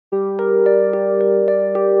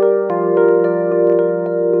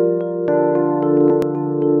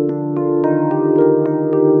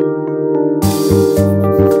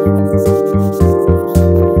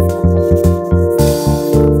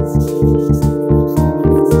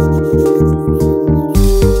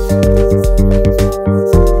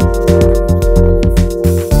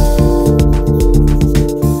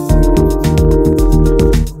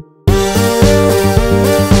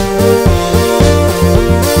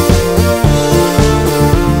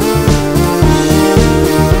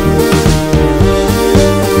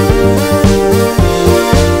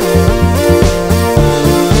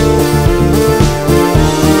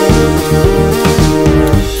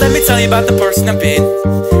person I've been.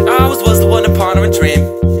 I always was the one to ponder and dream.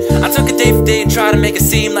 I took it day for day and tried to make it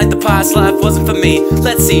seem like the pious life wasn't for me.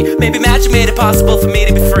 Let's see, maybe magic made it possible for me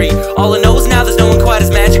to be free. All I know is now there's no one quite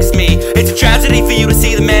as magic as me. It's a tragedy for you to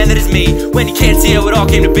see the man that is me when you can't see how it all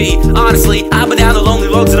came to be. Honestly, I've been down the lonely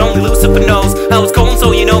roads that only Lucifer knows. I was cold,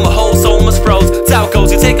 so you know my whole soul must froze. That's how it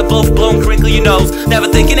goes, you take a blow for blow and crinkle your nose. Never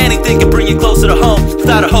thinking anything could bring you closer to home.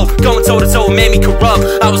 Without a hope, going toe to toe, it made me corrupt.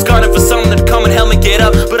 I was gunning for something to come and help me get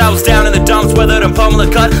up, but I was down in the dumps, weathered and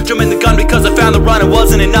pummelled cut. Jumping the gun because I found the run, it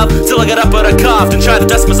wasn't enough. Till I got up but I coughed and tried to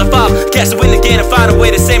dust myself off. Catch the wind again and find a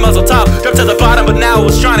way to say muzzle top. Dropped to the bottom but now I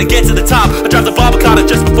was trying to get to the top. I dropped the ball, caught it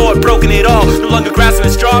just before it broken it all. No longer grasping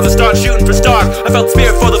at straws, I started shooting for stars. I felt the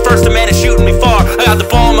spirit for the first time, man, it's shooting me far. I got the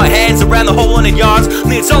ball in my hands, around the whole 100 yards.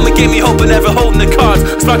 Lean told me, gave me hope, but never holding the cards.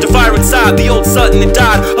 I sparked a fire inside, the old Sutton had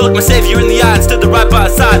died. I looked my savior in the eye and stood there right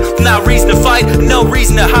by his side. Now reason to fight, and no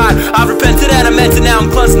reason to hide. I've repented and I meant it, now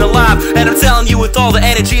I'm cleansing alive. And I'm telling you with all the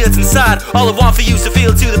energy that's inside, all I want for you is to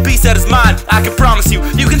feel to the beast that is mine. I can promise you,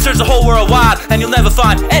 you can search the whole world wide, and you'll never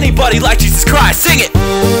find anybody like Jesus Christ. Sing it!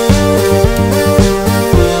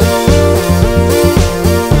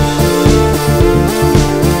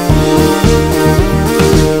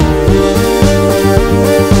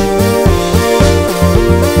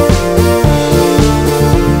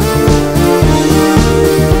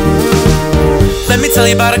 Let me tell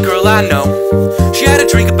you about a girl I know. She had a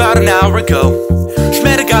drink about an hour ago. She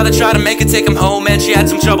met a guy that tried to make her take him home, and she had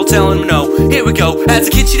some trouble telling him no. Here we go. As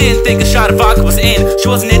a kid she didn't think a shot of vodka was in. She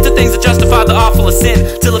wasn't into things that justified the awful of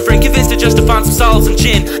sin, till a friend convinced her just to find some solace and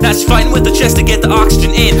gin. Now she's fighting with her chest to get the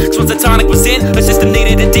oxygen in, cause once the tonic was in, her system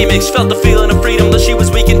needed a demon. She felt the feeling of freedom, though she was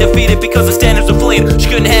weak and defeated because her standards were fleeing. She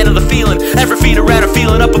couldn't handle the feeling. Every feet around her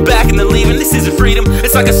feeling up her back and then leaving. This isn't freedom,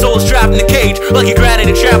 it's like a soul trapped in a cage, like a granite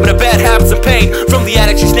and trapped in a bad habits and pain. From the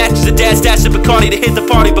attic she snatches a dad's dash of Bacardi to hit the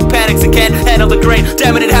party, but panics and can't handle the grain.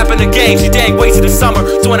 Damn it, it happened again. She dang wasted the summer,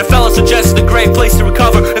 so when a fella suggested a great place to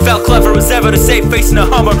recover, it felt clever as ever to save facing a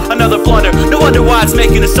Hummer. Another blunder, no wonder why it's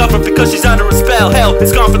making her suffer, because she's under a spell. Hell,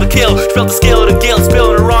 it's gone for the kill. She felt the skill of the guilt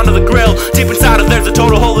spilling her onto the grill. Deep inside her there's a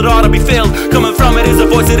total hole that ought to be filled. Coming from it is a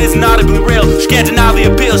voice that isn't audibly real. She can't deny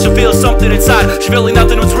the appeal, she'll feel something inside. She feeling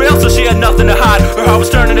nothing was real, so she had nothing to hide. Her heart was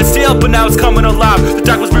turning to steel, but now it's coming alive. The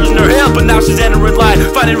dark was bruising her heel, but now she's entering light,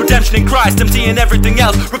 finding redemption in Christ, emptying everything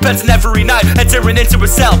else, repenting every night, entering into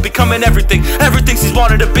herself, becoming everything she's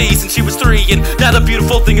wanted to be since she was 3. And now the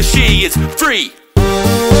beautiful thing is she is free.